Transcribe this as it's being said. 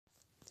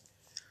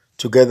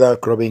Together,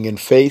 growing in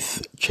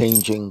faith,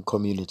 changing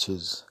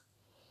communities.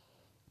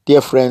 Dear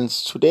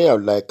friends, today I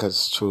would like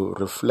us to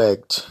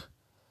reflect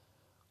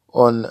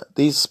on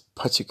this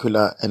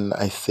particular and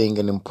I think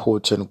an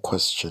important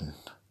question.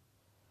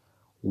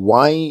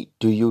 Why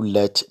do you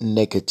let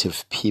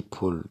negative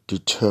people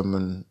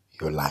determine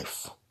your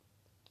life?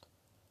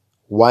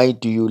 Why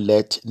do you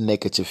let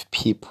negative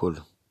people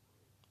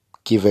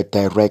give a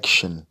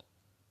direction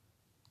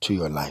to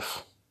your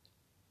life?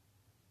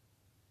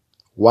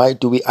 Why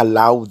do we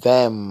allow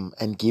them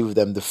and give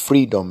them the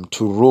freedom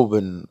to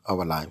ruin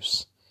our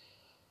lives?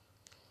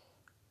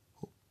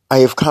 I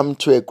have come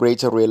to a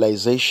greater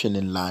realization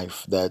in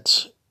life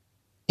that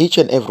each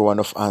and every one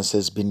of us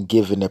has been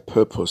given a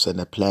purpose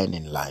and a plan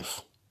in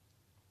life.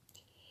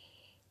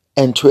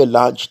 And to a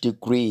large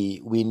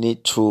degree, we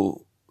need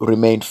to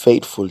remain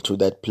faithful to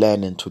that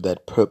plan and to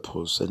that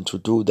purpose and to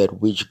do that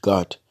which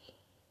God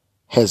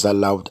has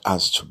allowed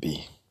us to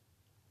be.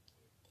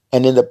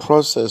 And in the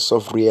process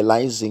of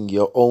realizing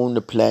your own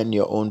plan,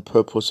 your own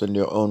purpose, and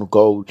your own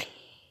goal,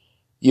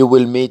 you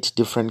will meet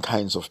different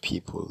kinds of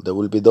people. There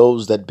will be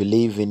those that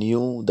believe in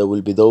you. There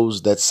will be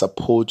those that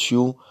support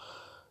you.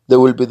 There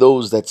will be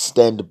those that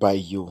stand by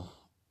you.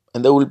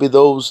 And there will be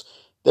those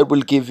that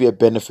will give you a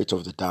benefit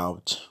of the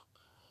doubt.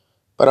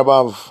 But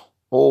above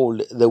all,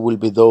 there will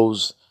be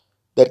those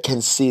that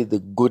can see the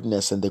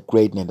goodness and the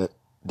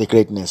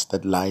greatness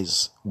that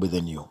lies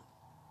within you.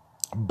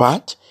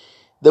 But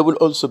there will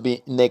also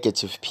be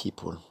negative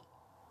people.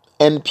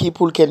 And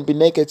people can be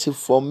negative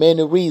for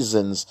many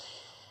reasons.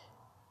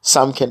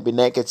 Some can be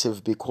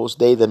negative because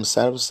they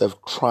themselves have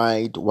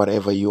tried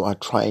whatever you are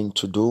trying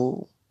to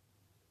do.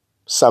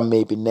 Some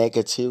may be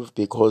negative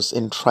because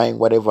in trying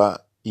whatever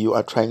you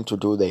are trying to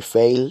do, they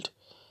failed.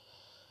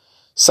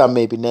 Some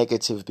may be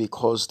negative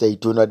because they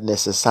do not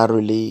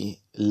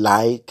necessarily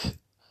like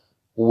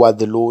what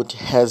the Lord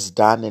has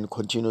done and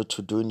continue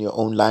to do in your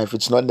own life.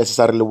 It's not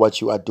necessarily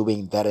what you are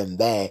doing there and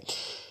there,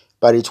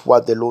 but it's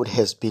what the Lord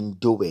has been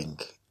doing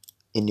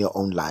in your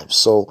own life.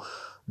 So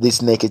this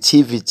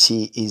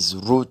negativity is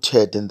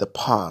rooted in the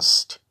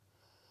past.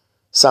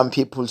 Some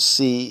people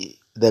see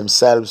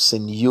themselves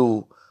in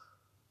you,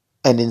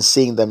 and in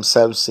seeing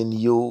themselves in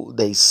you,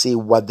 they see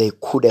what they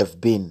could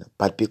have been,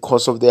 but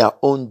because of their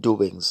own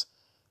doings,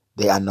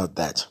 they are not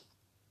that.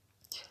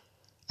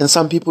 And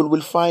some people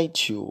will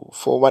fight you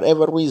for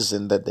whatever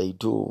reason that they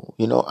do.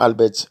 You know,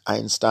 Albert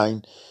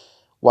Einstein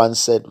once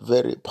said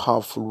very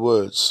powerful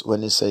words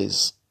when he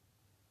says,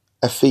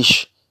 a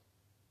fish,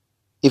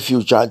 if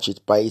you judge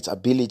it by its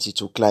ability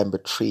to climb a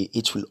tree,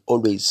 it will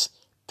always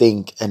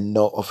think and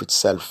know of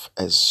itself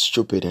as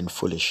stupid and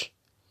foolish.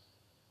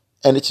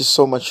 And it is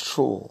so much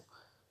true.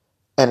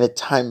 And at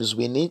times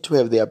we need to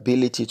have the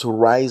ability to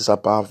rise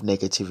above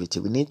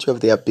negativity. We need to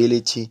have the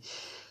ability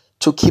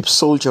to keep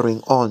soldiering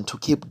on, to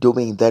keep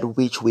doing that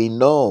which we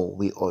know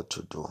we ought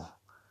to do.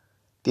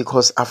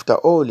 Because after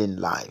all in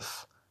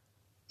life,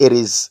 it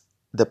is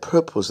the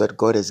purpose that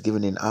God has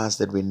given in us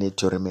that we need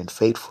to remain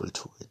faithful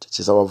to it. It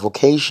is our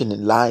vocation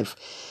in life.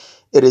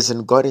 It is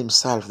in God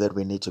Himself that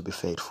we need to be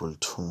faithful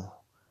to.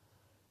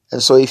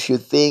 And so if you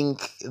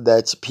think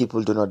that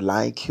people do not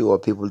like you or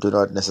people do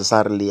not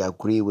necessarily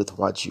agree with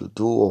what you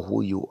do or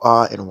who you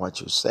are and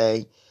what you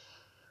say,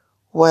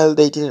 well,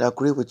 they didn't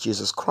agree with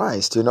Jesus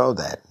Christ. You know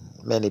that.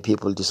 Many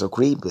people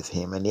disagreed with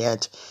Him, and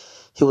yet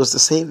He was the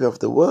Savior of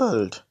the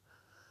world.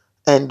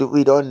 And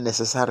we don't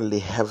necessarily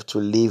have to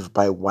live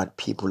by what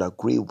people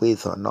agree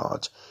with or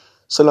not.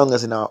 So long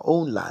as in our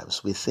own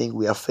lives we think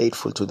we are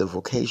faithful to the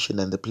vocation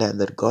and the plan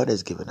that God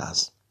has given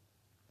us,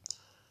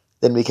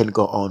 then we can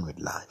go on with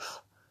life.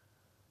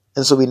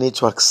 And so we need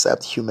to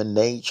accept human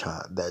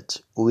nature,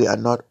 that we are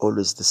not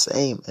always the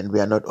same and we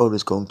are not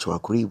always going to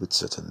agree with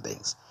certain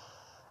things.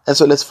 And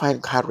so let's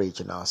find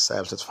courage in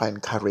ourselves. Let's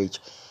find courage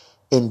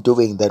in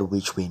doing that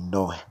which we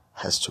know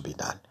has to be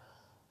done.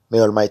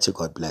 May Almighty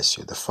God bless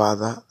you, the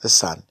Father, the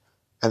Son,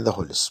 and the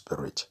Holy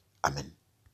Spirit. Amen.